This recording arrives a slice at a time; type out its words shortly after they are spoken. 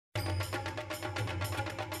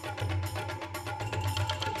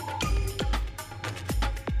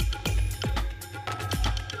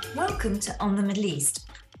Welcome to On the Middle East,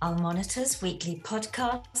 Al Monitor's weekly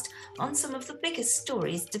podcast on some of the biggest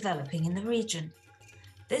stories developing in the region.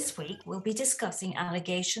 This week, we'll be discussing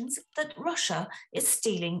allegations that Russia is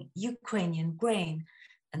stealing Ukrainian grain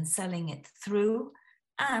and selling it through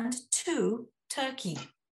and to Turkey.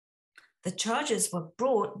 The charges were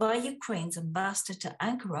brought by Ukraine's ambassador to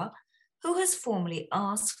Ankara, who has formally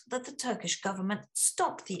asked that the Turkish government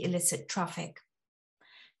stop the illicit traffic.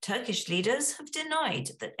 Turkish leaders have denied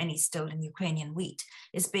that any stolen Ukrainian wheat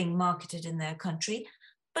is being marketed in their country,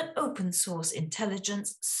 but open source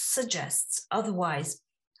intelligence suggests otherwise.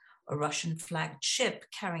 A Russian-flagged ship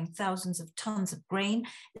carrying thousands of tons of grain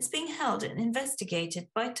is being held and investigated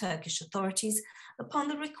by Turkish authorities upon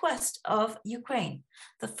the request of Ukraine,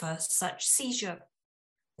 the first such seizure.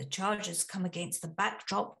 The charges come against the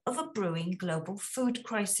backdrop of a brewing global food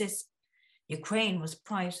crisis. Ukraine was,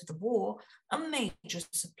 prior to the war, a major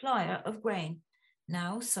supplier of grain.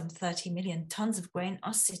 Now, some 30 million tons of grain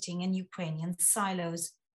are sitting in Ukrainian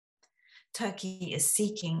silos. Turkey is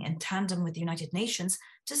seeking, in tandem with the United Nations,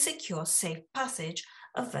 to secure safe passage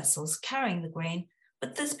of vessels carrying the grain,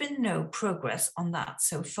 but there's been no progress on that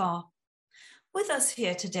so far. With us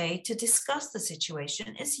here today to discuss the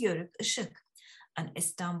situation is Yoruk Isik, an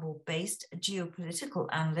Istanbul-based geopolitical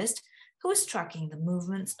analyst who is tracking the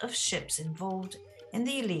movements of ships involved in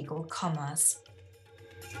the illegal commerce.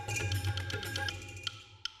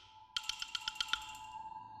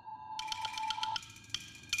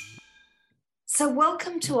 So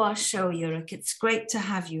welcome to our show, Yoruk. It's great to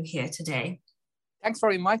have you here today. Thanks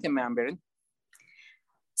for inviting me, Amberin.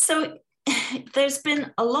 So there's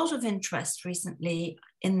been a lot of interest recently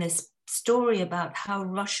in this story about how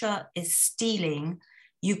Russia is stealing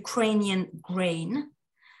Ukrainian grain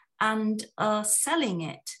and selling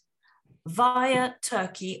it via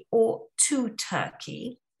Turkey or to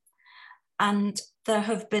Turkey. And there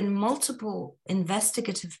have been multiple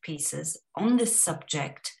investigative pieces on this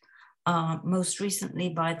subject, most recently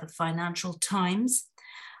by the Financial Times.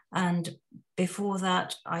 And before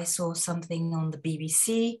that, I saw something on the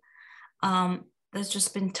BBC. There's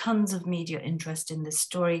just been tons of media interest in this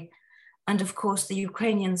story. And of course, the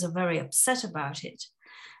Ukrainians are very upset about it.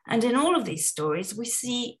 And in all of these stories, we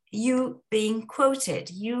see you being quoted.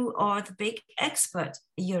 You are the big expert,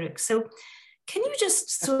 Yoruk. So can you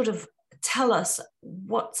just sort of tell us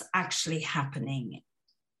what's actually happening?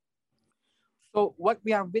 So what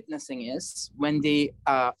we are witnessing is when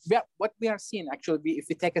what we are seeing, actually, if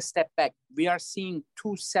we take a step back, we are seeing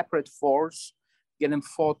two separate wars getting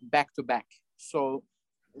fought back to back. So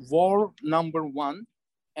war number one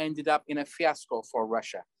ended up in a fiasco for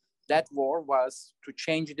Russia. That war was to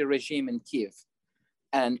change the regime in Kiev.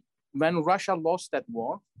 And when Russia lost that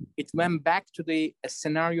war, it went back to a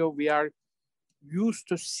scenario we are used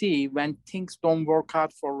to see when things don't work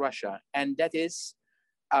out for Russia. And that is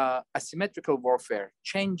asymmetrical warfare,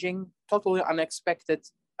 changing totally unexpected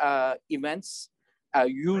events,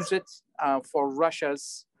 use it for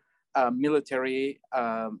Russia's military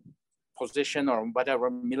position or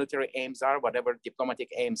whatever military aims are, whatever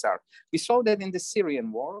diplomatic aims are. We saw that in the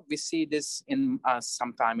Syrian war. We see this in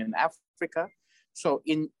sometime in Africa. So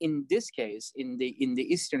in this case, in the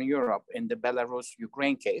Eastern Europe, in the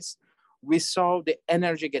Belarus-Ukraine case, we saw the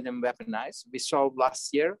energy getting weaponized. We saw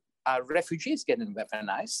last year refugees getting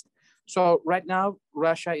weaponized. So right now,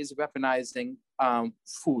 Russia is weaponizing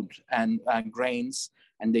food and grains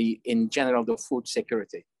and in general, the food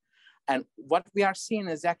security. And what we are seeing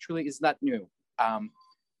is not new.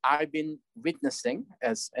 I've been witnessing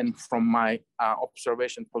from my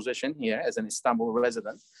observation position here as an Istanbul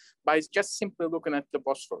resident, by just simply looking at the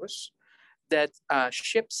Bosphorus, that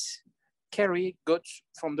ships carry goods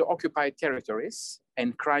from the occupied territories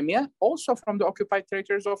in Crimea, also from the occupied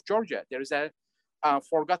territories of Georgia. There is a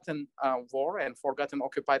forgotten war and forgotten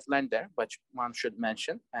occupied land there, which one should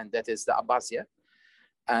mention, and that is the Abkhazia.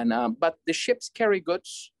 And but the ships carry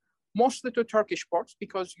goods mostly to Turkish ports,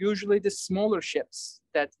 because usually the smaller ships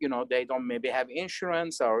that, they don't maybe have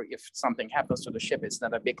insurance, or if something happens to the ship, it's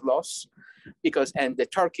not a big loss, and the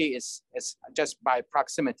Turkey is just by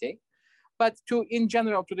proximity. But in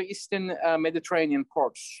general, to the Eastern Mediterranean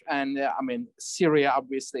ports, and Syria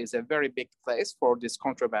obviously is a very big place for this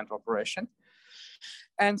contraband operation.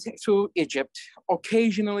 And to Egypt,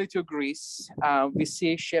 occasionally to Greece, we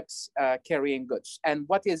see ships carrying goods. And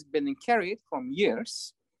what has been carried from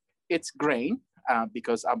years, it's grain,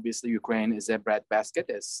 because obviously Ukraine is a breadbasket,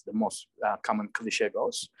 as the most common cliche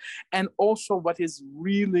goes. And also what is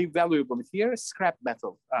really valuable here is scrap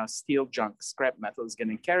metal, steel junk, scrap metal is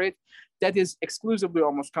getting carried. That is exclusively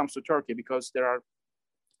almost comes to Turkey, because there are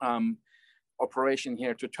operation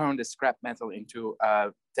here to turn the scrap metal into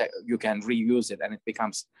you can reuse it and it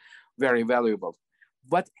becomes very valuable.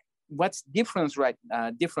 What's different right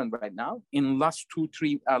now in last 2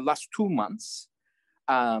 months,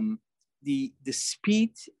 the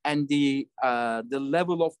speed and the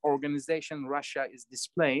level of organization Russia is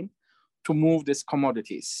displaying to move these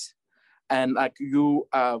commodities. And like you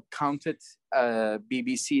counted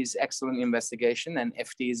BBC's excellent investigation and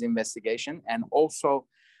FT's investigation, and also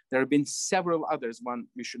there have been several others. One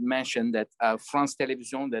we should mention that France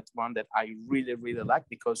Television, that one that I really, really like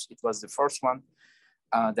because it was the first one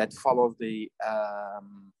that followed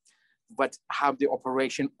how the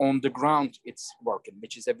operation on the ground it's working,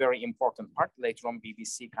 which is a very important part. Later on,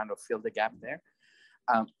 BBC kind of filled the gap there.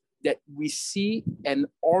 That we see an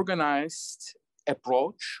organized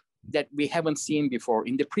approach that we haven't seen before.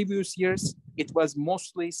 In the previous years, it was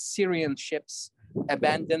mostly Syrian ships,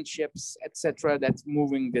 abandoned ships, etc., that's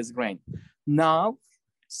moving this grain. Now,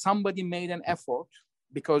 somebody made an effort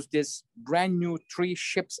because this brand new 3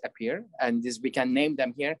 ships appear, and this we can name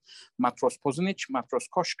them here: Matros Poznic, Matros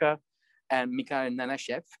Koshka, and Mikhail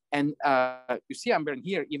Nanashev. And you see, I'm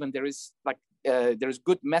here. Even there is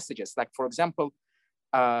good messages. Like for example,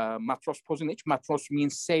 Matros Poznic. Matros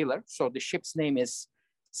means sailor, so the ship's name is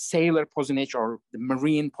Sailor Poznic, or the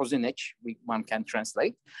Marine Poznic, one can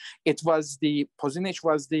translate. It was the Poznic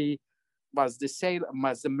was the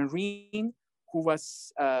Marine who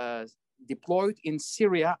was deployed in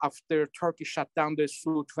Syria after Turkey shut down the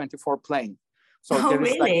Su-24 plane. So there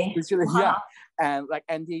is really? Wow. Yeah,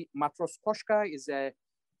 and the Matros Koshka is a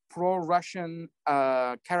pro-Russian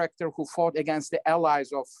character who fought against the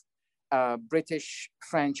allies of British,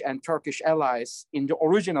 French, and Turkish allies in the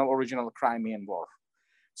original Crimean War.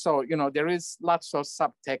 So, there is lots of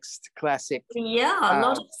subtext, classic. Yeah, a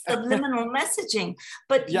lot of subliminal messaging.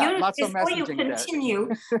 But yeah, before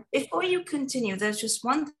you continue, there's just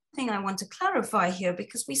one thing I want to clarify here,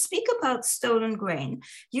 because we speak about stolen grain.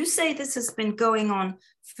 You say this has been going on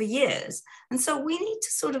for years. And so we need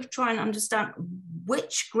to sort of try and understand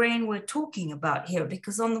which grain we're talking about here,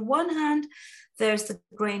 because on the one hand, there's the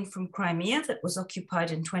grain from Crimea that was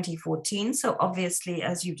occupied in 2014. So obviously,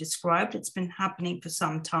 as you described, it's been happening for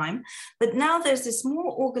some time. But now there's this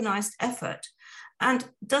more organized effort. And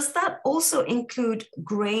does that also include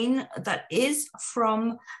grain that is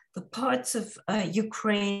from the parts of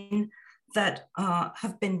Ukraine that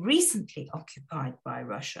have been recently occupied by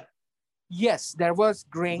Russia? Yes, there was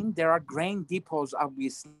grain. There are grain depots,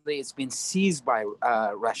 obviously. It's been seized by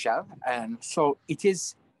Russia. And so it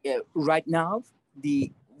is right now,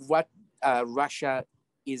 what Russia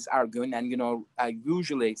is arguing, and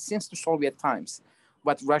usually since the Soviet times,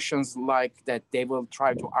 what Russians like, that they will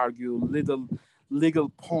try to argue little legal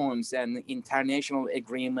points and international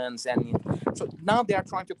agreements, and so now they are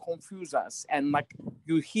trying to confuse us. And like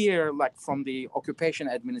you hear, like from the occupation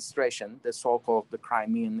administration, the so-called the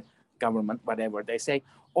Crimean government, whatever, they say,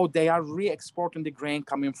 oh, they are re-exporting the grain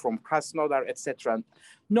coming from Krasnodar, etc.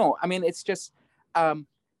 No, I mean, it's just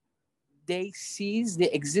they seize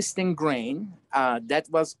the existing grain that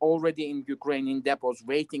was already in Ukrainian depots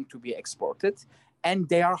waiting to be exported, and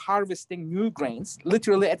they are harvesting new grains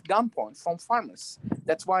literally at gunpoint from farmers.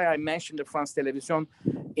 That's why I mentioned the France Television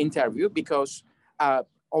interview, because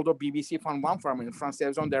although BBC found one farmer, in France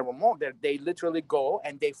Television there were more. They literally go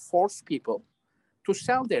and they force people to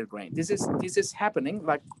sell their grain. This is happening,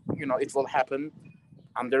 like, it will happen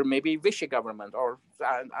under maybe Vichy government or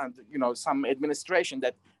some administration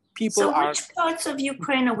that people are. So which parts of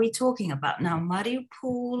Ukraine are we talking about now?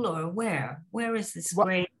 Mariupol, or where? Where is this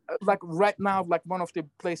grain? Like right now, like one of the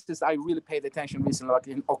places I really paid attention recently, like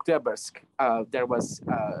in Oktyabrsk, there was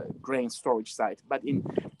a grain storage site. But in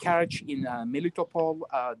Karach, in Melitopol,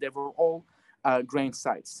 there were all grain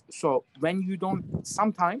sites. So when you don't,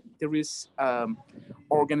 sometimes there is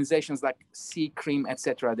organizations like Sea Cream,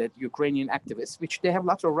 etc., that Ukrainian activists, which they have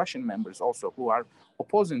lots of Russian members also who are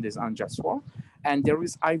opposing this unjust war. And there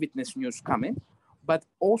is eyewitness news coming. But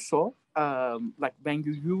also, like when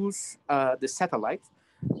you use the satellite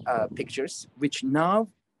pictures, which now,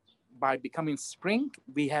 by becoming spring,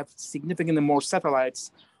 we have significantly more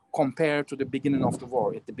satellites compared to the beginning of the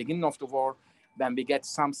war. At the beginning of the war, when we get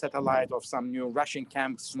some satellite of some new Russian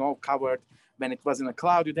camp, snow covered, when it was in a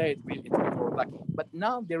cloudy day, it was lucky. But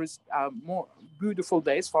now there is more beautiful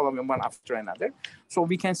days following one after another. So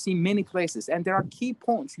we can see many places, and there are key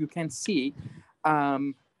points you can see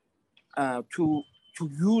to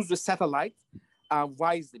use the satellite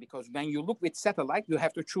wisely, because when you look with satellite, you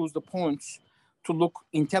have to choose the points to look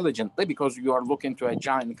intelligently, because you are looking to a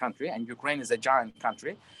giant country, and Ukraine is a giant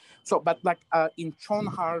country. So, but like in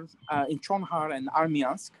Chonhar and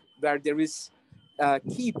Armyansk, where there is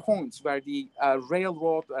key points where the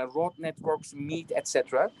railroad, road networks meet,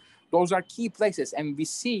 etc. Those are key places. And we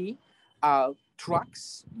see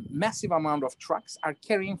trucks, massive amount of trucks are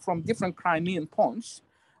carrying from different Crimean points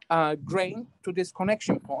grain to these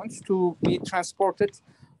connection points to be transported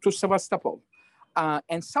to Sevastopol.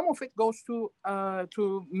 And some of it goes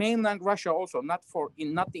to mainland Russia also, not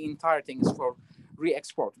the entire thing is for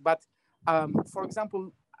re-export. But for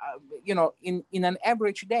example, in an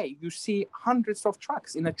average day, you see hundreds of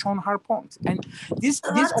trucks in a Chonhar point, and this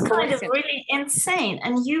that's kind of really insane.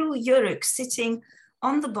 And you, Yoruk, sitting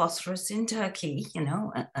on the Bosphorus in Turkey,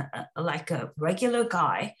 like a regular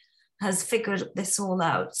guy, has figured this all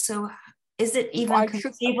out. So is it even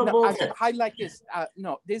conceivable? I should highlight this.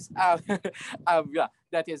 Yeah,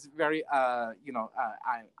 that is very. I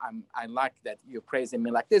like that you're praising me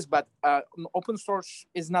like this. But open source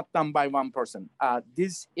is not done by one person.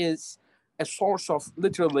 This is a source of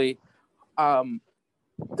literally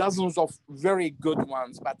dozens of very good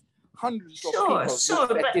ones, but hundreds of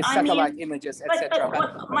people at these satellite images, etc.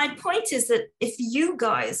 But my point is that if you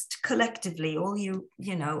guys collectively, all you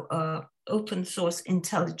open source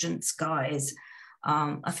intelligence guys,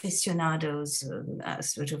 aficionados,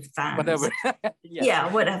 sort of fans, whatever,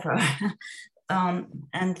 whatever.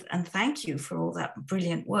 And thank you for all that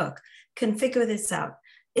brilliant work. Can figure this out.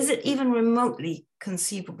 Is it even remotely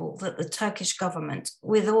conceivable that the Turkish government,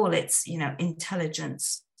 with all its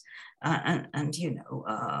intelligence and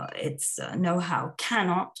its know-how,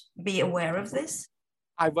 cannot be aware of this?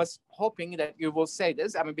 I was hoping that you will say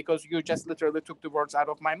this. Because you just literally took the words out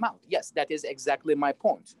of my mouth. Yes, that is exactly my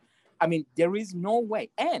point. There is no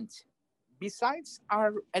way. And besides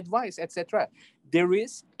our advice, etc., there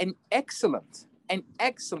is an excellent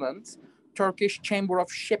Turkish Chamber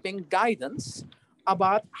of Shipping guidance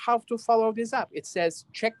about how to follow this up. It says,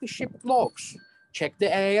 check the ship logs, check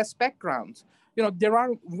the AIS background. There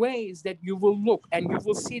are ways that you will look and you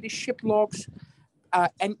will see the ship logs.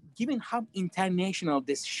 And given how international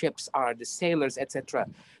these ships are, the sailors, etc.,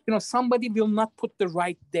 somebody will not put the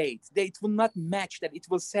right date. It will not match that. It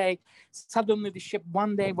will say suddenly the ship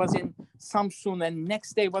one day was in Samsun and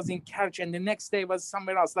next day was in Kerch and the next day was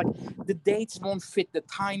somewhere else. Like the dates won't fit, the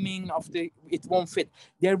timing of it won't fit.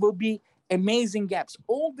 There will be amazing gaps.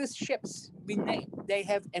 All these ships we name, they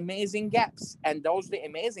have amazing gaps. And the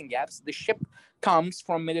amazing gaps, the ship comes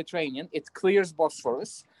from Mediterranean, it clears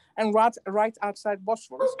Bosphorus, and right outside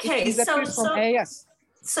Bosphorus, it disappears from AIS.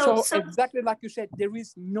 So exactly like you said, there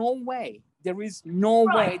is no way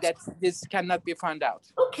that this cannot be found out.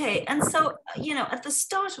 Okay, and so, at the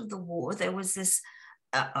start of the war, there was this,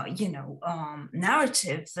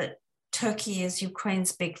 narrative that Turkey is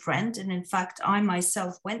Ukraine's big friend. And in fact, I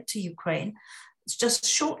myself went to Ukraine just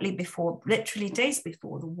shortly before, literally days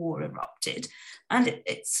before the war erupted. And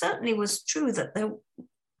it certainly was true that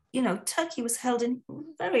Turkey was held in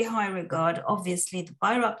very high regard, obviously the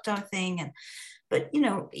Bayraktar thing. But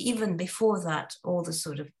even before that, all the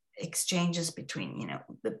sort of exchanges between,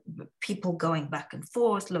 the people going back and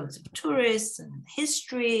forth, loads of tourists and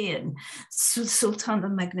history, and Sultan the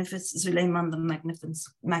Magnificent, Suleiman the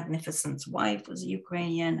Magnificent's wife was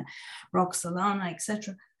Ukrainian, Roxolana,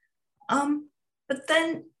 etc. But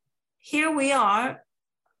then here we are,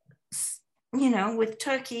 with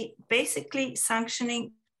Turkey basically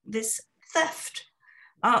sanctioning this theft.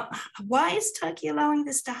 Why is Turkey allowing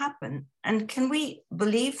this to happen? And can we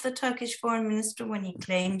believe the Turkish foreign minister when he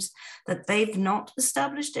claims that they've not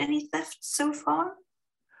established any theft so far?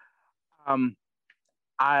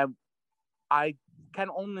 I can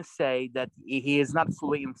only say that he is not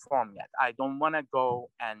fully informed yet. I don't want to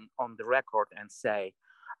go on the record and say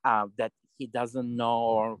that he doesn't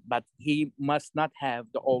know, but he must not have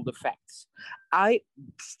all the facts. I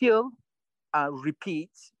still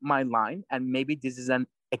repeat my line, and maybe this is an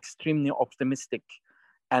extremely optimistic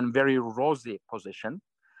and very rosy position.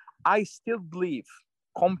 I still believe,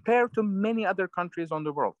 compared to many other countries on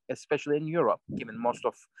the world, especially in Europe, given most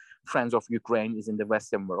of friends of Ukraine is in the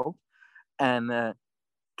Western world, and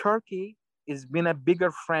Turkey has been a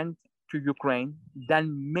bigger friend to Ukraine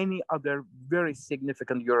than many other very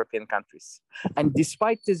significant European countries. And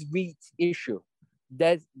despite this wheat issue,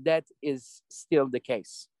 that is still the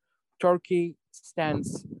case. Turkey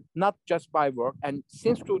stands not just by word, and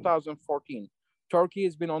since 2014, Turkey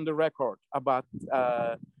has been on the record about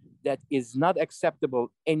that is not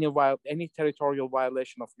acceptable. Any territorial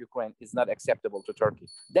violation of Ukraine is not acceptable to Turkey.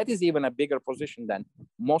 That is even a bigger position than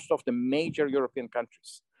most of the major European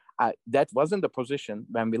countries. That wasn't the position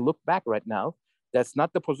when we look back right now. That's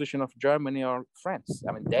not the position of Germany or France.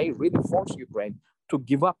 They really forced Ukraine to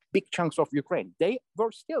give up big chunks of Ukraine. They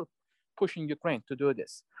were still pushing Ukraine to do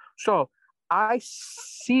this. So I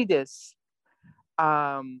see this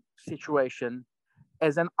situation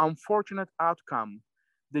as an unfortunate outcome.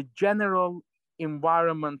 The general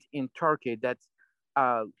environment in Turkey, that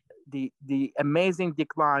the amazing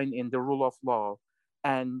decline in the rule of law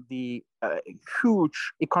and the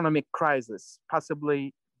huge economic crisis,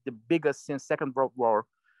 possibly the biggest since Second World War,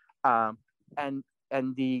 um, and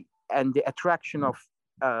the attraction of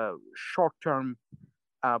short-term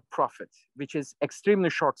profit, which is extremely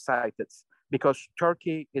short-sighted, because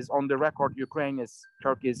Turkey is on the record. Ukraine is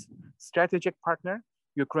Turkey's strategic partner.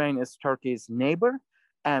 Ukraine is Turkey's neighbor,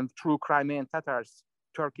 and through Crimean Tatars,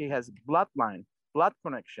 Turkey has blood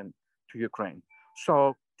connection to Ukraine.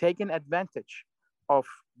 So taking advantage of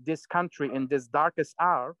this country in this darkest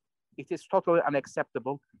hour, it is totally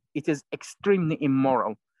unacceptable. It is extremely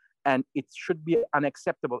immoral, and it should be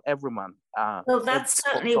unacceptable, everyone. Well, that's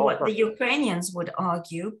certainly what the Ukrainians would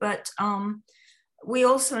argue, but we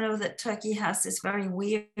also know that Turkey has this very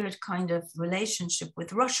weird kind of relationship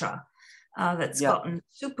with Russia that's gotten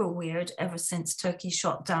super weird ever since Turkey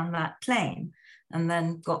shot down that plane and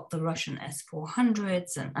then got the Russian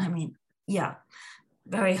S-400s. And I mean,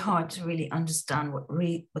 very hard to really understand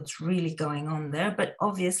what's really going on there. But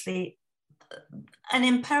obviously, an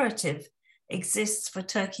imperative exists for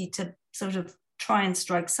Turkey to sort of try and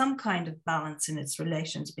strike some kind of balance in its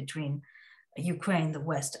relations between Ukraine, the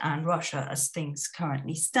West, and Russia as things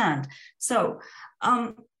currently stand. So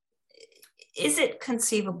is it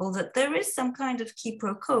conceivable that there is some kind of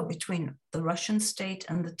quiproquo between the Russian state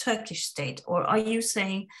and the Turkish state? Or are you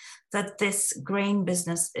saying that this grain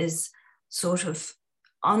business is sort of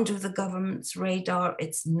under the government's radar,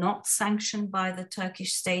 it's not sanctioned by the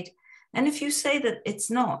Turkish state? And if you say that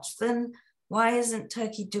it's not, then why isn't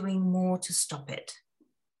Turkey doing more to stop it?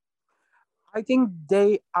 I think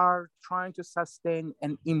they are trying to sustain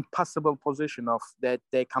an impossible position of that.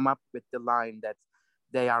 They come up with the line that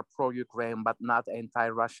they are pro-Ukraine but not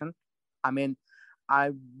anti-Russian. I mean,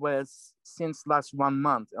 I was, since last 1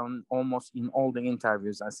 month, on almost in all the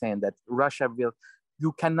interviews, I'm saying that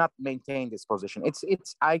you cannot maintain this position.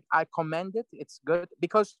 I commend it. It's good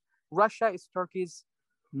because Russia is Turkey's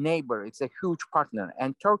neighbor. It's a huge partner,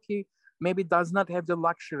 and Turkey maybe does not have the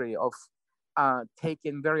luxury of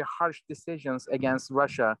taking very harsh decisions against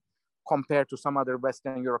Russia compared to some other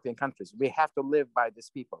Western European countries. We have to live by these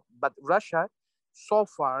people. But Russia, so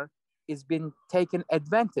far, has been taking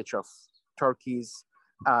advantage of Turkey's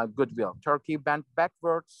goodwill. Turkey bent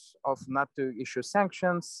backwards of not to issue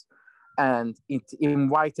sanctions, and it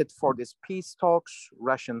invited for these peace talks.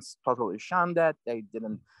 Russians totally shunned that. They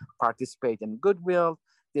didn't participate in goodwill.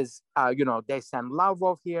 They send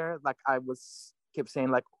Lavrov here. Like I keep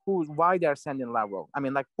saying, like, why they're sending Lavrov? I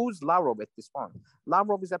mean, like, who's Lavrov at this point?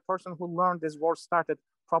 Lavrov is a person who learned this war started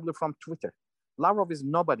probably from Twitter. Lavrov is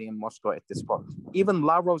nobody in Moscow at this point. Even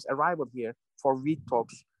Lavrov's arrival here for wheat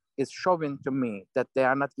talks is showing to me that they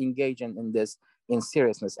are not engaging in this in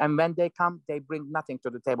seriousness. And when they come, they bring nothing to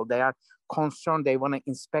the table. They are concerned. They want to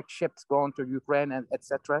inspect ships going to Ukraine and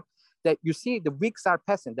etc. That you see, the weeks are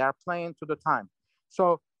passing. They are playing to the time.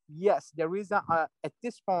 So yes, there is at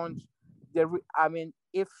this point.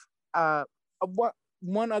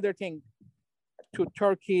 One other thing to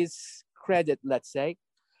Turkey's credit, let's say,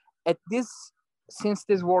 since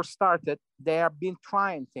this war started, they have been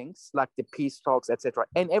trying things like the peace talks, etc.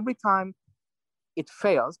 And every time it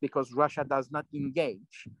fails because Russia does not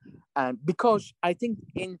engage. And because I think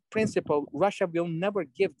in principle, Russia will never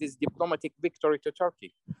give this diplomatic victory to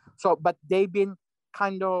Turkey. So, but they've been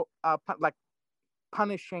kind of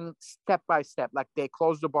punishing step by step, like they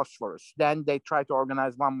close the Bosphorus, then they try to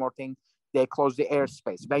organize one more thing, they close the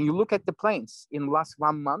airspace. When you look at the planes in the last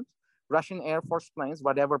 1 month, Russian Air Force planes,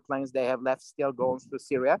 whatever planes they have left still goes to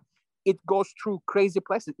Syria, it goes through crazy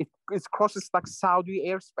places. It crosses like Saudi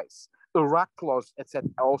airspace. Iraq closed, etc.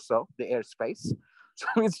 also the airspace. So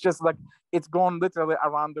it's just like, it's going literally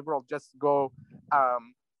around the world, just go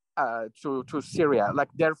to Syria. Like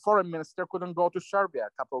their foreign minister couldn't go to Serbia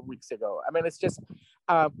a couple of weeks ago. I mean, it's just,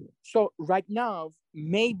 so right now,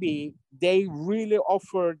 maybe they really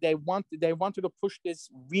they wanted to push this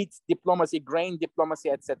wheat diplomacy, grain diplomacy,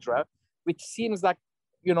 etc., which seems like,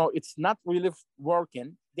 it's not really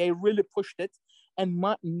working. They really pushed it. And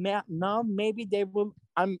now maybe they will,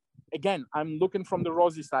 I'm looking from the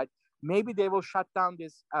rosy side, maybe they will shut down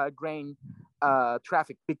this grain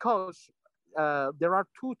traffic because there are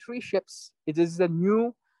 2-3 ships. It is a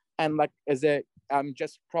new, and like I'm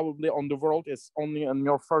just probably on the world, is only in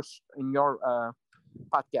your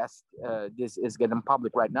podcast. This is getting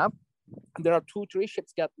public right now. There are 2-3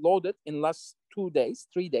 ships get loaded in last 3 days,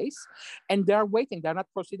 and they are waiting. They're not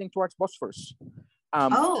proceeding towards Bosphorus.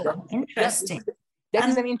 Interesting. That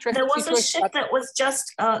is an interesting There was situation. A ship that was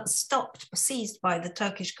just seized by the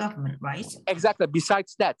Turkish government, right? Exactly.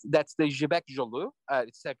 Besides that, that's the Jibek Jolu.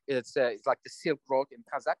 It's like the Silk Road in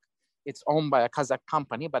Kazakh. It's owned by a Kazakh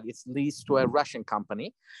company, but it's leased to a Russian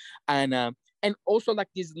company, and also like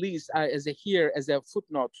this lease as a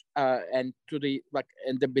footnote, and to the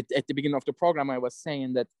at the beginning of the program, I was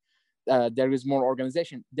saying that. There is more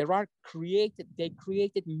organization. They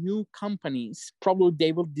created new companies. Probably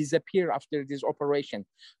they will disappear after this operation.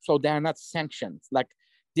 So they are not sanctioned. Like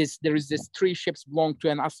this, there is this 3 ships belong to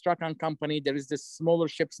an Astrakhan company. There is this smaller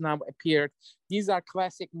ships now appeared. These are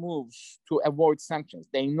classic moves to avoid sanctions.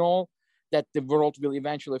 They know that the world will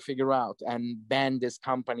eventually figure out and ban these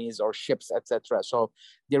companies or ships, etc. So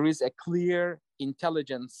there is a clear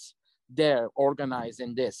intelligence there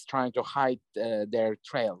organizing this, trying to hide their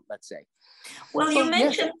trail, let's say. Well, you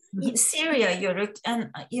mentioned Syria, Yoruk,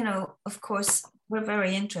 and of course, we're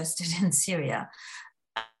very interested in Syria.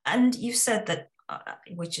 And you said that,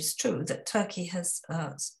 which is true, that Turkey has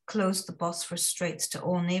closed the Bosphorus Straits to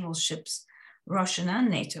all naval ships, Russian and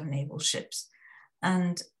NATO naval ships.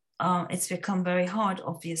 And it's become very hard,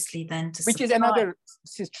 obviously, then to Which is another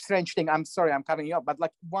strange thing. I'm sorry, I'm cutting you off, but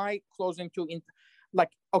like, why closing to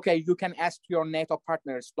okay, you can ask your NATO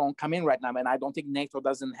partners, don't come in right now. And I don't think NATO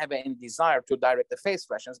doesn't have any desire to directly face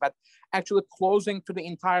Russians, but actually closing to the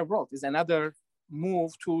entire world is another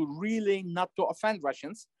move to really not to offend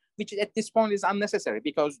Russians, which at this point is unnecessary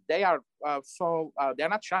because they are they're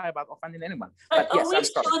not shy about offending anyone. But yes, are we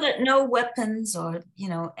sure that no weapons or,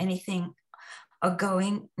 anything are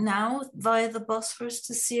going now via the Bosphorus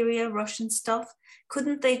to Syria, Russian stuff?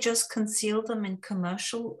 Couldn't they just conceal them in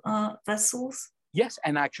commercial vessels? Yes,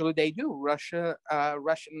 and actually they do. Russian.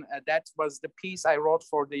 That was the piece I wrote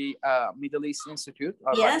for the Middle East Institute.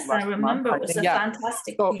 Yes, I remember. It was a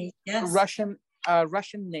fantastic piece. Yes.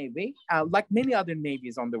 Russian Navy, like many other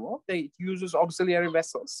navies on the world, it uses auxiliary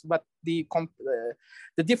vessels. But the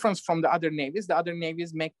difference from the other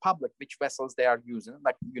navies make public which vessels they are using.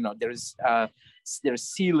 Like there's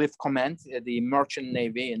Sea Lift Command, the Merchant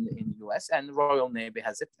Navy in the U.S. and Royal Navy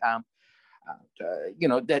has it.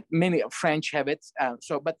 That many French have it.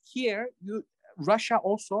 But here, Russia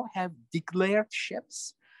also have declared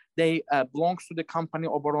ships. They belongs to the company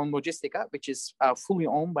Oboron Logistica, which is fully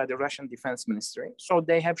owned by the Russian Defense Ministry. So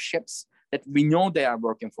they have ships that we know they are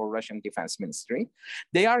working for Russian Defense Ministry.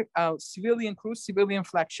 They are civilian crews, civilian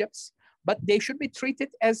flagships, but they should be treated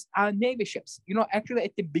as Navy ships. Actually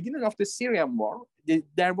at the beginning of the Syrian war,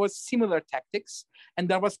 there was similar tactics and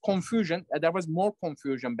there was confusion. There was more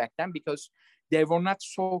confusion back then because they were not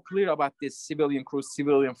so clear about this civilian crews,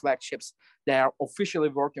 civilian flagships. They are officially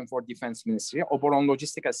working for Defense Ministry. Oboron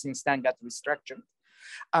Logistica since then got restructured.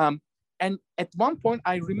 And at one point,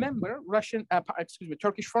 I remember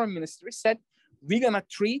Turkish Foreign Ministry said, we're gonna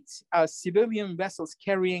treat civilian vessels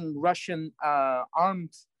carrying Russian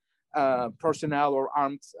armed personnel or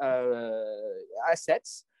armed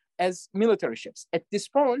assets as military ships. At this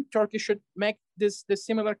point, Turkey should make this the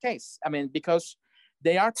similar case. I mean, because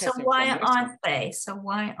they are. So why aren't they?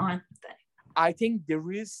 I think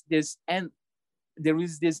there is this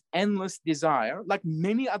endless desire, like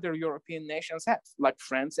many other European nations have, like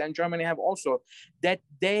France and Germany have also, that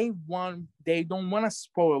they don't want to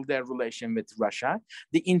spoil their relation with Russia.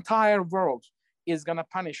 The entire world is gonna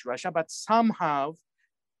punish Russia, but somehow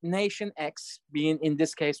nation X, being in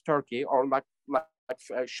this case Turkey, or like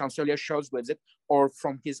Chancellor Scholz believes it, or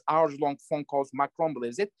from his hours-long phone calls, Macron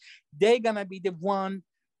believes it, they're gonna be the one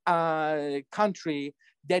country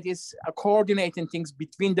that is coordinating things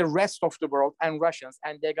between the rest of the world and Russians,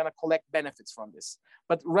 and they're gonna collect benefits from this.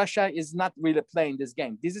 But Russia is not really playing this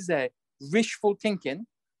game. This is a wishful thinking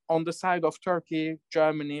on the side of Turkey,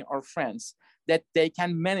 Germany, or France, that they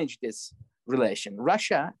can manage this relation.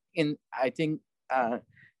 Russia, I think,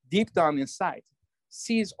 deep down inside,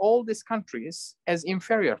 sees all these countries as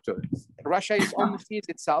inferior to it. Russia only sees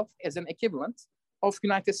itself as an equivalent of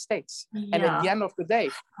United States. Yeah. And at the end of the day,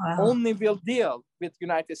 only will deal with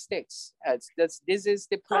United States. This is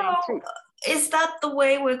the plain truth. Is that the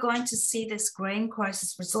way we're going to see this grain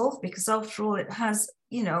crisis resolved? Because after all, it has,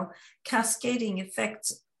 cascading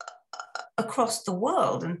effects across the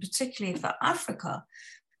world, and particularly for Africa.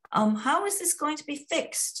 How is this going to be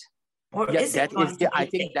fixed? I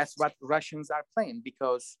think that's what Russians are playing,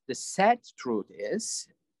 because the sad truth is,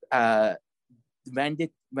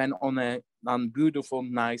 when on beautiful,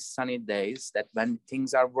 nice, sunny days, that when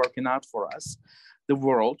things are working out for us, the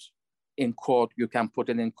world, in quote, you can put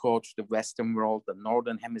it in quotes, the Western world, the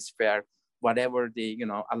Northern Hemisphere, whatever the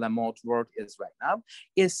a la mode word is right now,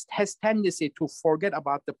 has tendency to forget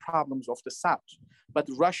about the problems of the South. But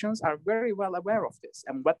Russians are very well aware of this,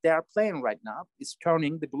 and what they are playing right now is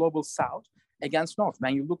turning the global South against North.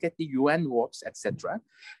 When you look at the UN votes, etc.,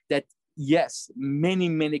 that yes,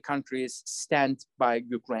 many countries stand by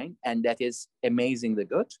Ukraine, and that is amazingly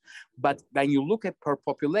good. But when you look at per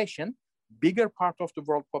population, bigger part of the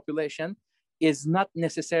world population is not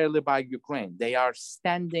necessarily by Ukraine. They are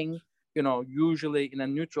standing, usually in a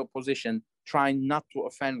neutral position, trying not to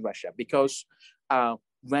offend Russia, because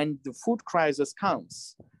when the food crisis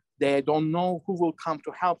comes, they don't know who will come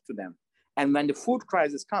to help to them. And when the food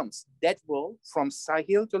crisis comes, that will, from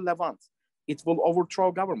Sahel to Levant, it will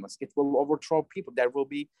overthrow governments. It will overthrow people. There will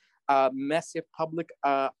be massive public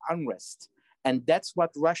unrest. And that's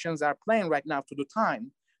what Russians are playing right now to the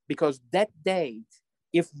time, because that date,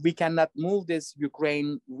 if we cannot move this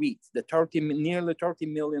Ukraine wheat, the nearly 30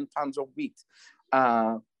 million tons of wheat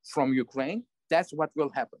from Ukraine, that's what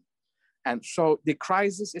will happen. And so the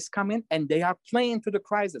crisis is coming, and they are playing to the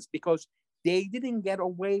crisis because they didn't get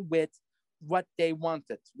away with what they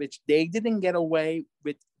wanted, which they didn't get away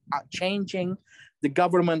with changing the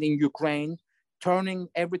government in Ukraine, turning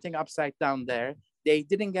everything upside down there. They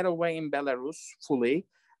didn't get away in Belarus fully.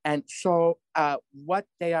 And so what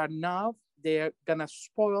they are now, they're gonna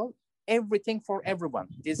spoil everything for everyone.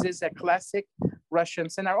 This is a classic Russian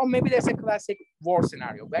scenario, or maybe there's a classic war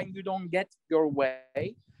scenario. When you don't get your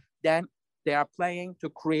way, then they are playing to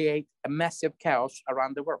create a massive chaos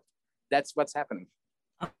around the world. That's what's happening.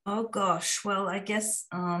 Oh gosh, well, I guess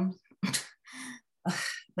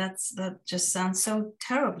that just sounds so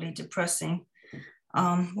terribly depressing.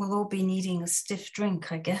 We'll all be needing a stiff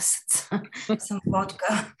drink, I guess, some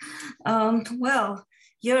vodka. Well,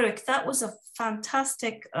 Yoruk, that was a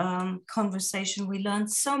fantastic conversation. We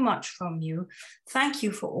learned so much from you. Thank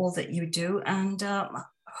you for all that you do, and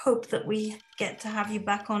hope that we get to have you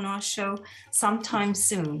back on our show sometime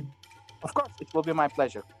soon. Of course, it will be my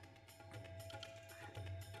pleasure.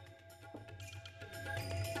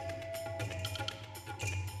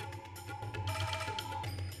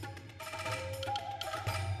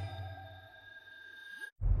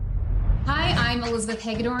 I'm Elizabeth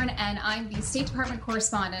Hagedorn, and I'm the State Department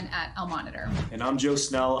correspondent at Al Monitor. And I'm Joe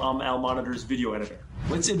Snell. I'm Al Monitor's video editor.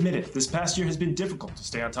 Let's admit it, this past year has been difficult to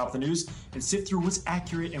stay on top of the news and sift through what's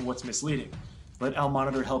accurate and what's misleading. Let Al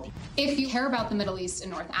Monitor help you. If you care about the Middle East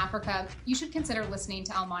and North Africa, you should consider listening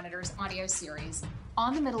to Al Monitor's audio series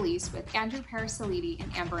On the Middle East with Andrew Parasalidi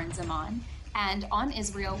and Amber Zaman, and On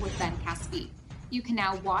Israel with Ben Caspi. You can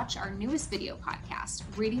now watch our newest video podcast,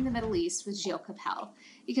 Reading the Middle East with Gilles Capel.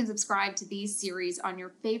 You can subscribe to these series on your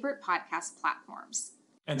favorite podcast platforms.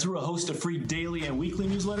 And through a host of free daily and weekly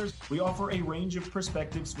newsletters, we offer a range of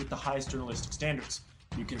perspectives with the highest journalistic standards.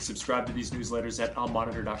 You can subscribe to these newsletters at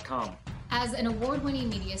almonitor.com. As an award-winning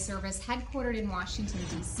media service headquartered in Washington,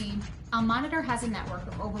 D.C., Al Monitor has a network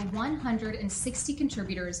of over 160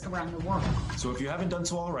 contributors around the world. So if you haven't done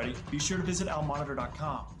so already, be sure to visit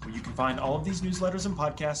almonitor.com, where you can find all of these newsletters and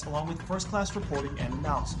podcasts, along with first-class reporting and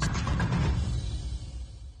analysis.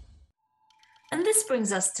 And this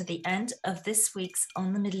brings us to the end of this week's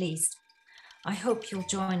On the Middle East. I hope you'll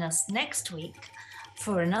join us next week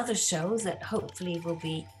for another show that hopefully will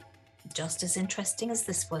be just as interesting as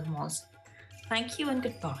this one was. Thank you and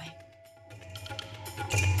goodbye.